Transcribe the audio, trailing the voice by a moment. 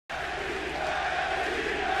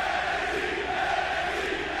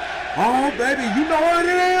Oh, baby, you know what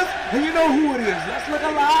it is, and you know who it is. Let's look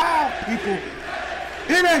alive, people.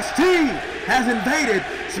 NXT has invaded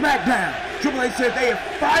Smackdown. Triple H said they have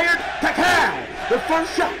fired Takao, the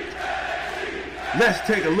first shot. Let's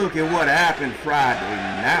take a look at what happened Friday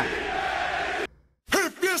night.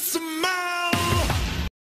 If you smell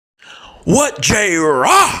what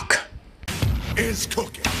J-Rocc is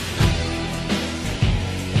cooking.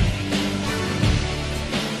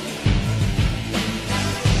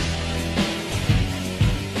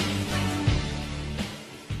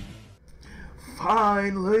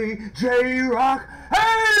 Finally, J-Rocc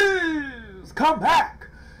has come back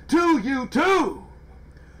to YouTube.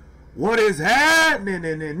 What is happening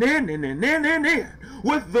with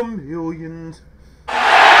the millions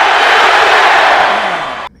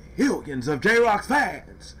of J-Rocc's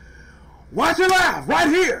fans? Watch it live right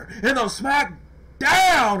here in the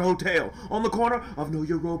Smackdown Hotel on the corner of New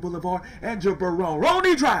York Road Boulevard and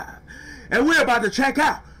Jabroni Drive. And we're about to check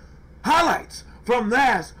out highlights from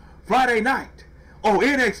last Friday night. Oh,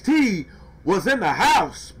 NXT was in the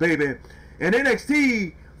house, baby. And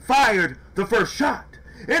NXT fired the first shot.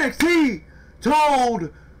 NXT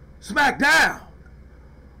told Smackdown,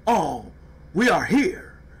 oh, we are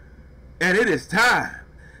here. And it is time.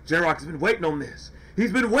 J-Rocc has been waiting on this.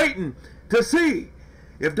 He's been waiting to see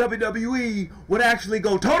if WWE would actually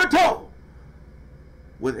go toe-to-toe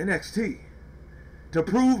with NXT to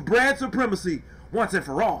prove brand supremacy once and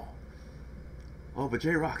for all. Oh, but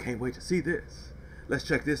J-Rocc can't wait to see this. Let's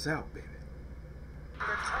check this out, baby.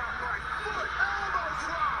 Looking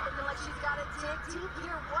like she's got a dig deep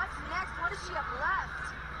here. What's next? What does she have left?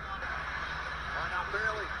 Oh, now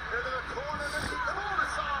Bailey into the corner. This is the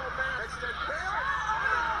bonus. Oh, man. It's the Bailey. Oh,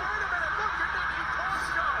 wait a minute. Look at Nikki Cross.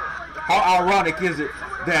 How ironic is it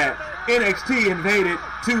that NXT invaded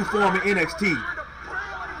two former NXT?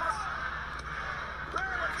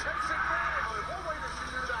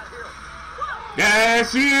 Yeah,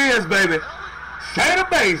 she is, baby. Shayna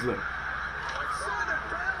Baszler.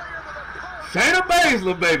 Shayna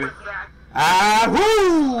Baszler, baby.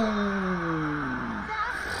 Woo!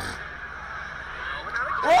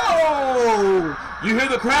 Oh! You hear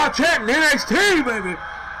the crowd chanting NXT, baby.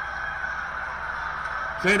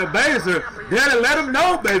 Shayna Baszler, there to let them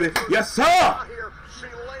know, baby. Yes, sir. She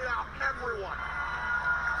laid out everyone.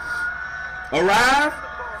 Arrive,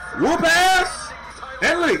 whoop ass,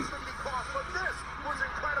 and leave.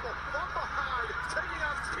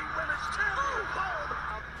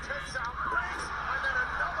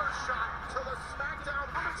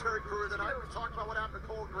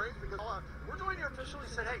 We're doing here officially.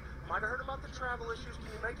 Said, hey, might have heard about the travel issues. Can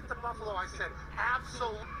you make it to Buffalo? I said,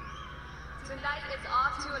 absolutely. Tonight is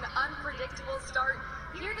off to an unpredictable start.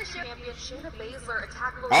 Here the champion, Shayna Baszler,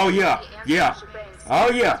 attacked. Oh, yeah. Yeah. Oh,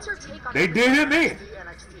 yeah. They did him in.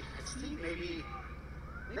 NXT, maybe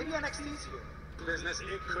NXT's here. Business,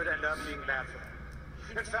 it could end up being bad for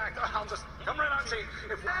them. In fact, I'll just come right on and say,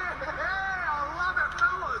 hey, I love it,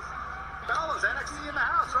 fellas. Fellas, NXT in the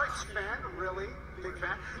house, right? Fan, really? Big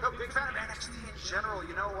fan? No, big fan of NXT in general.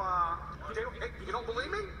 You know, hey, you don't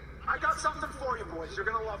believe me? I got something for you, boys. You're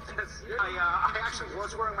gonna love this. I actually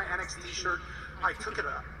was wearing my NXT shirt. I took it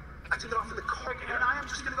off of the car, and I am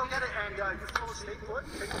just gonna go get it. And you fellas stay put,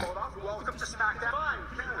 take the load off. Welcome to Smackdown. Fine.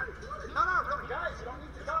 No, really, guys, you don't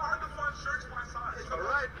need to go. Hard to find shirts my size. All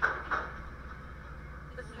right.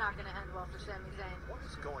 This is not gonna end well for Sami Zayn. What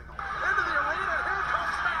is going on? Into the arena. Here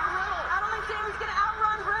comes Matt Riddle. I don't think Sami's gonna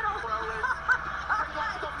outrun Riddle.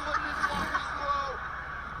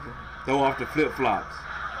 Throw off the flip-flops.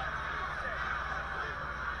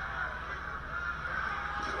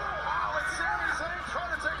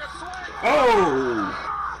 Oh!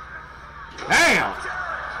 Damn!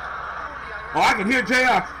 Oh, I can hear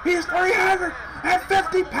JR. He's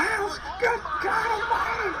 350 pounds! Good God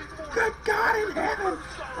Almighty! Good God in heaven!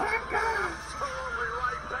 My God!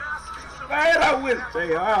 Man, I miss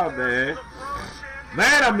JR, man.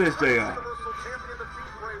 Man, I miss JR.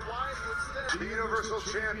 The Universal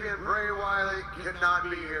Champion Bray Wyatt cannot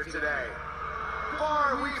be here today.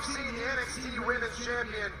 Far, we've seen the NXT Women's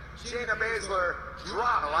Champion Shayna Baszler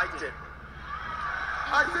drop. I liked it.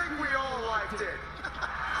 I think we all liked it.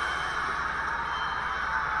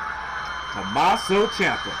 Tommaso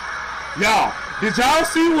Ciampa. Y'all, did y'all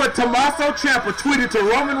see what Tommaso Ciampa tweeted to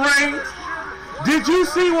Roman Reigns? Did you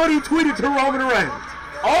see what he tweeted to Roman Reigns?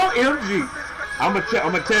 OMG. I'm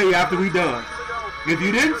gonna tell you after we done. If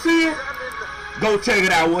you didn't see it, go check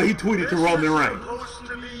it out what he tweeted to Roman Reigns. Supposed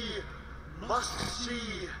to be must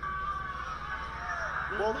see.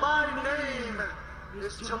 Well, my name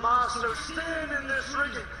is Tommaso. Stand in this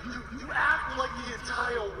ring. You act like the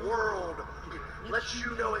entire world. Let that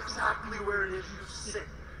you know exactly where it is you sit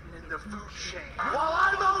in the food chain. While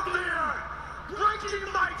I'm out there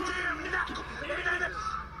breaking my damn neck in it,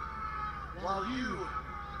 while you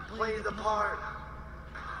play the part.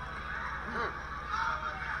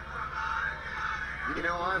 You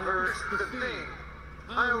know, I've heard the thing.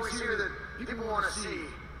 I always hear that people want to see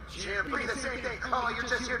champions. The same thing. Oh, you're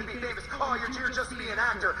just here to be famous. Oh, you're just to be an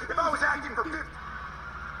actor. If I was acting for 50...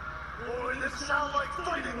 Boy, this sounds like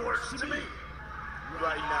fighting works to me.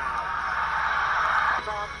 Right now.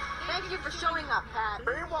 Thank you for showing up, Pat.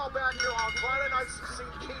 Meanwhile, back here on Friday nights, see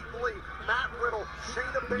Kate Lee, Matt Riddle,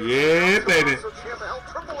 Shayna Baszler, Yeah, baby.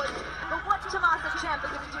 But what's Tommaso Ciampa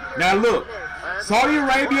going to do here? Now look, Saudi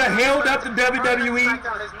Arabia held up the WWE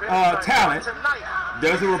talent.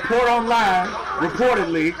 There's a report online,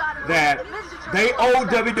 reportedly, that they owe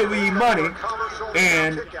WWE money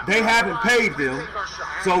and they haven't paid them.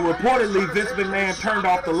 So reportedly, Vince McMahon turned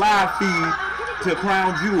off the live feed to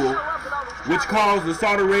Crown Jewel, which caused the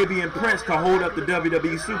Saudi Arabian prince to hold up the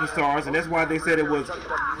WWE superstars, and that's why they said it was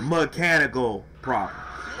mechanical problem.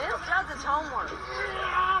 Vince does his homework.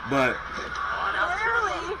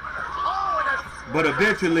 But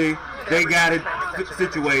eventually they got it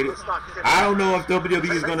situated. I don't know if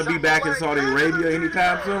WWE is going to be back in Saudi Arabia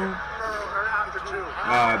anytime soon.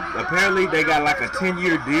 Apparently they got like a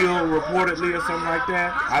 10-year deal reportedly or something like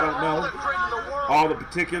that. I don't know all the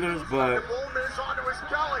particulars, but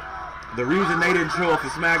the reason they didn't show up for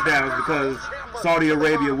Smackdown is because Saudi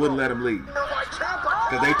Arabia wouldn't let them leave.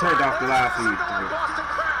 Because they turned off the live feed.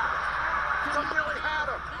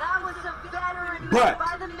 But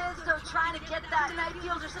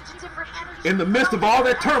in the midst of all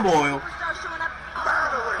that turmoil,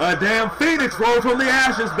 a damn phoenix rose from the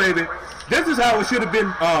ashes, baby. This is how it should have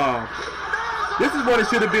been. This is what it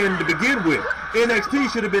should have been to begin with. NXT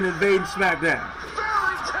should have been invading Smackdown.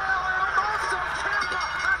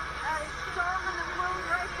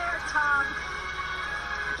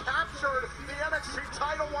 Captured the NXT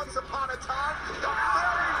title once upon a time. The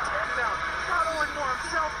very takedown, not only for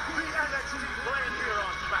himself, the NXT brand here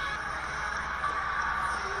on Smackdown.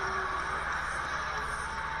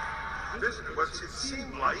 This is what it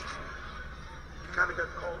seemed like. You kind of got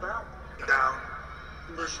called out. Down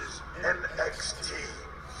versus NXT.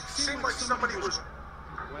 Seemed like somebody was.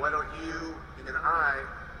 Why don't you and I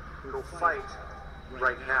go fight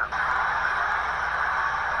right now?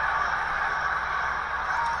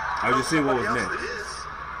 I just see what was next.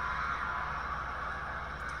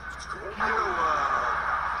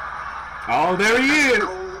 Oh, there he is.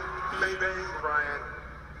 Brian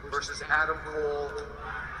versus Adam Cole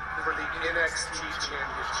for the NXT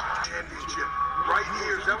Championship. Right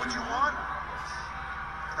here. Is that what you want?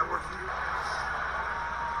 That works for you?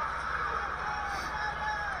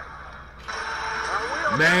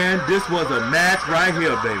 Man, this was a match right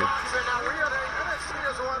here, baby.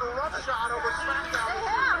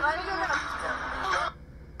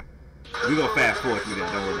 We gonna fast forward through that,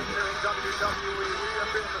 don't worry.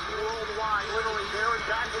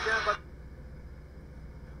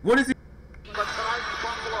 What is he? But tonight in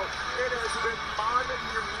Buffalo, it has been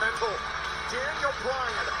monumental. Daniel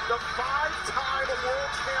Bryan, the 5-time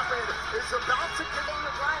world champion, is about to get on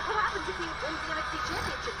the Bryan. What happens if he wins the NXT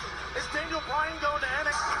Championship? Is Daniel Bryan going to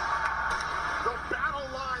NXT? The battle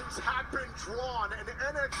lines have been drawn, and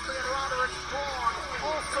NXT and Roderick Strong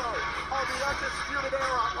also on the Undisputed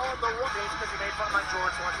Era on the run. Because he made fun of my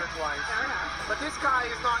George once or twice. But this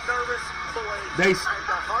guy is not nervous. And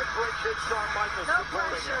the Heartbreak Kid Shawn Michaels. No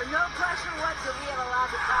pressure whatsoever. We have a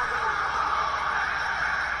lot to talk about.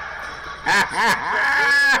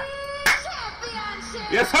 Championship!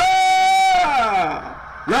 Yes, sir!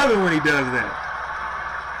 Love it when he does that.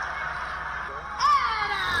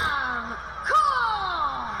 Adam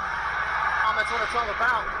Cole! That's what it's all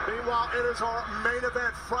about. Meanwhile, it is our main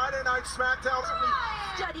event, Friday Night Smackdown.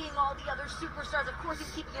 Studying all the other superstars. Of course,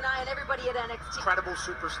 he's keeping an eye on everybody at NXT. Incredible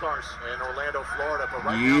superstars in Orlando, Florida. But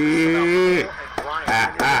right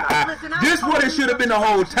now, this what it should have been the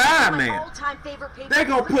whole time, man. They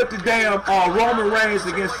gonna put the damn Roman Reigns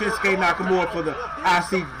against Shinsuke Nakamura for the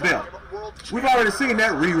IC belt. We've already seen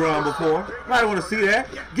that rerun before. I don't want to see that.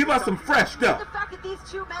 Give us some fresh stuff. The fact that these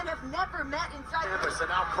two men have never met inside.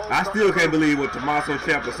 I still can't believe what Tommaso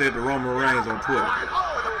Ciampa said to Roman Reigns on Twitter.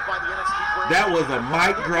 That was a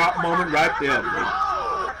mic drop moment right there.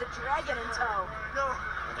 The dragon in tow.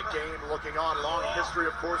 And the game looking on. Long history,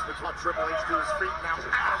 of course, between Triple H to his feet. Now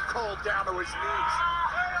Adam Cole down to his knees.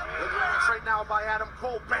 Right now by Adam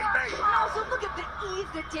Cole, bang, bang. Also, look at the ease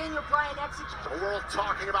that Daniel Bryan executes. The world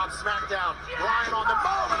talking about Smackdown. Bryan on the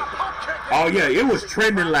move and a pump kick. Oh yeah, it was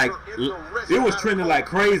trending like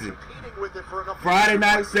crazy. With with it for enough. Friday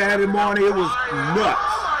night, Saturday morning, it was nuts.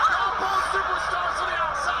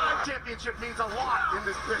 Championship means a lot in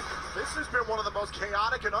this business. This has been one of the most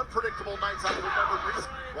chaotic and unpredictable nights I've remembered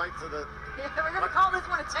recently. Right to the... Yeah, we're going to call this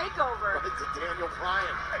one a takeover. Right to Daniel Bryan.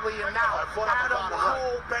 And now, Adam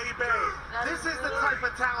Cole, baby. This is the type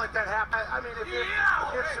of talent that happens. I mean, if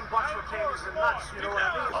some butts were candies and nuts, you know what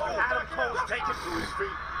I mean? Adam Cole's taken to his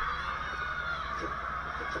feet.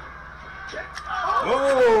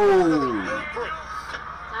 Oh!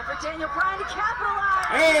 Time for Daniel Bryan to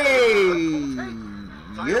capitalize. Hey!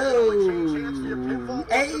 Yo!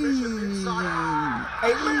 Hey!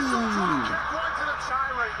 Hey!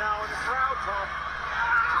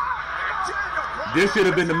 This should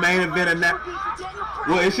have been the main event of that.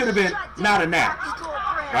 Well, it should have been not announced,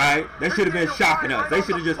 right? They should have been shocking us. They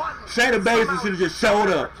should have just Shayna Baszler should have just showed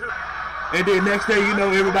up, and then next day you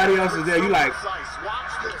know everybody else is there. You like,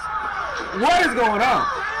 what is going on?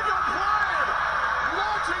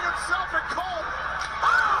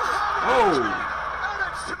 Oh.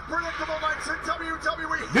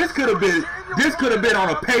 This could have been on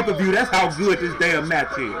a pay-per-view. That's how good this damn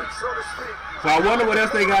match is. So I wonder what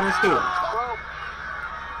else they got in store.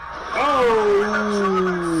 Oh.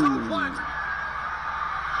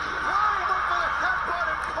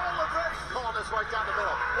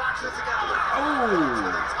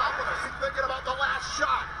 Thinking about the last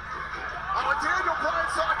shot. Daniel Bryan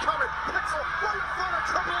saw it coming. Pixel right in front of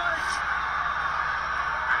Triple H.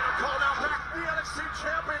 Adam Cole now back the Nxt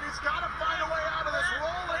champion. He's got to find a way out of this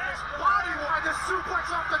rolling his body wide. The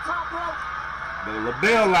suplex off the top rope. The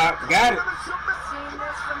LaBelle lock. Got it. Seen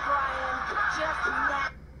this from Bryan. Just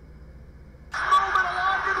that. Moving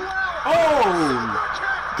along and well. Oh.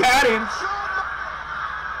 Got him.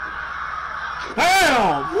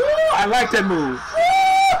 Bam. Woo. I like that move.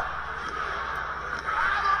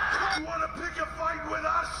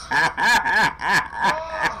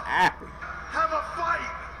 Have a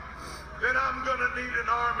fight, then I'm gonna need an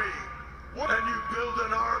army. And you build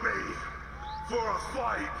an army for a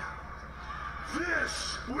fight.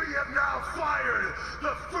 This, we have now fired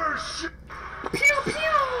the first shot. Pew pew.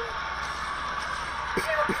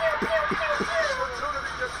 Pew pew pew pew pew.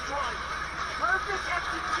 Opportunity to strike. Perfect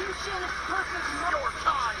execution, perfect Your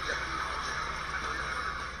kind.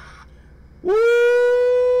 Woo-wee.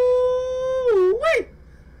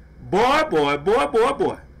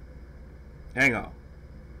 Boy. Hang on.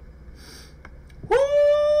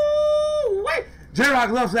 Woo-wee.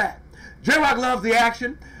 J-Rocc loves that. J-Rocc loves the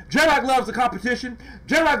action. J-Rocc loves the competition.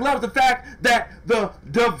 J-Rocc loves the fact that the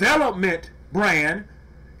development brand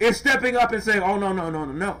is stepping up and saying, oh,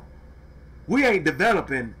 no. We ain't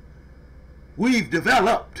developing. We've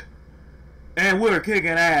developed. And we're kicking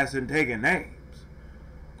ass and taking names.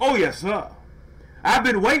 Oh, yes, sir. I've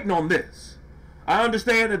been waiting on this. I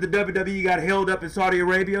understand that the WWE got held up in Saudi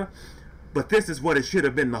Arabia, but this is what it should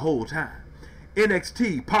have been the whole time.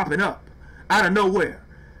 NXT popping up out of nowhere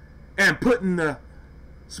and putting the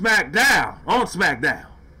Smackdown on Smackdown.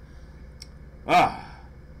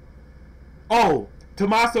 Oh,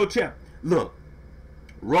 Tommaso Ciampa. Look,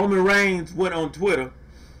 Roman Reigns went on Twitter,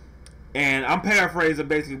 and I'm paraphrasing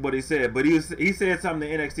basically what he said, but he said something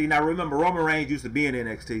to NXT. Now remember, Roman Reigns used to be in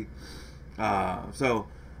NXT,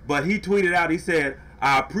 but he tweeted out, he said,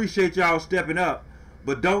 I appreciate y'all stepping up,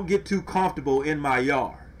 but don't get too comfortable in my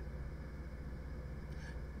yard.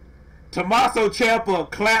 Tommaso Ciampa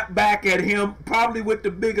clapped back at him, probably with the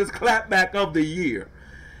biggest clapback of the year.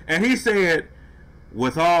 And he said,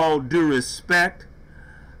 with all due respect,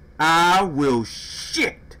 I will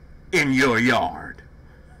shit in your yard.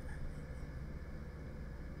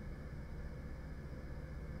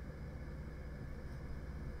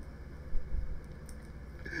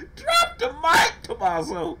 Drop the mic,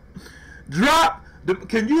 Tommaso.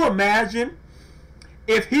 Can you imagine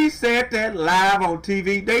if he said that live on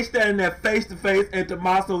TV? They standing there face to face, and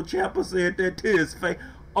Tommaso Ciampa said that to his face.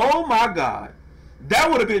 Oh my God,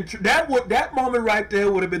 that would have been that moment right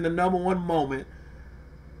there would have been the #1 moment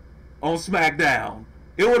on SmackDown.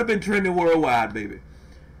 It would have been trending worldwide, baby.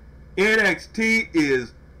 NXT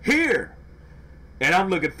is here, and I'm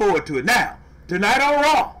looking forward to it. Now, tonight on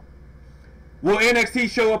Raw, will NXT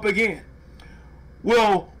show up again?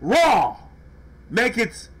 Will Raw make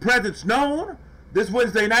its presence known this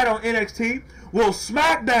Wednesday night on NXT? Will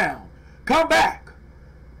SmackDown come back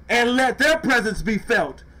and let their presence be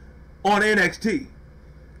felt on NXT?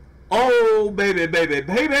 Oh, baby.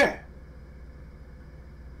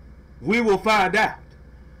 We will find out.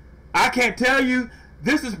 I can't tell you,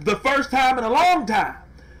 this is the first time in a long time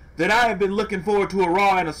that I have been looking forward to a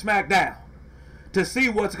Raw and a SmackDown to see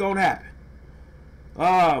what's going to happen.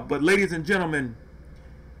 But ladies and gentlemen,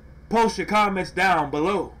 post your comments down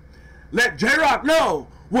below. Let J-Rocc know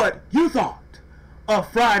what you thought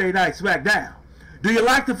of Friday Night Smackdown. Do you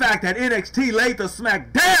like the fact that NXT laid the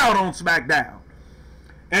Smackdown on Smackdown?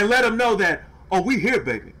 And let them know that, oh, we here,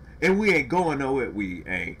 baby. And we ain't going nowhere. We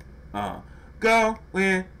ain't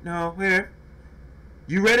going nowhere.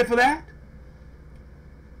 You ready for that?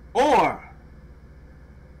 Or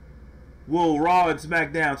will Raw and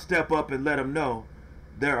SmackDown step up and let them know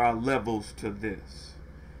there are levels to this?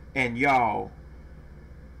 And y'all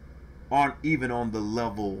aren't even on the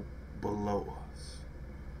level below us.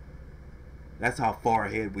 That's how far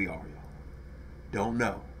ahead we are, y'all. Don't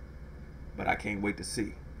know. But I can't wait to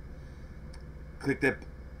see. Click that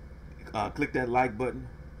like button.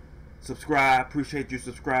 Subscribe. Appreciate you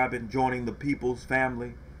subscribing, joining the People's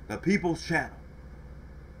family, the People's channel.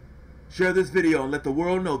 Share this video and let the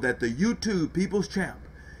world know that the YouTube People's Champ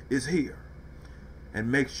is here.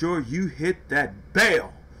 And make sure you hit that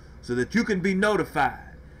bell so that you can be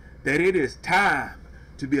notified that it is time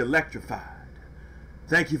to be electrified.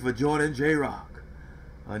 Thank you for joining J-Rocc.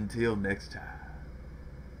 Until next time.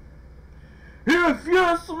 If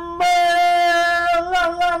you smell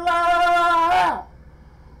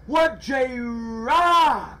what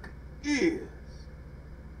J-Rocc is,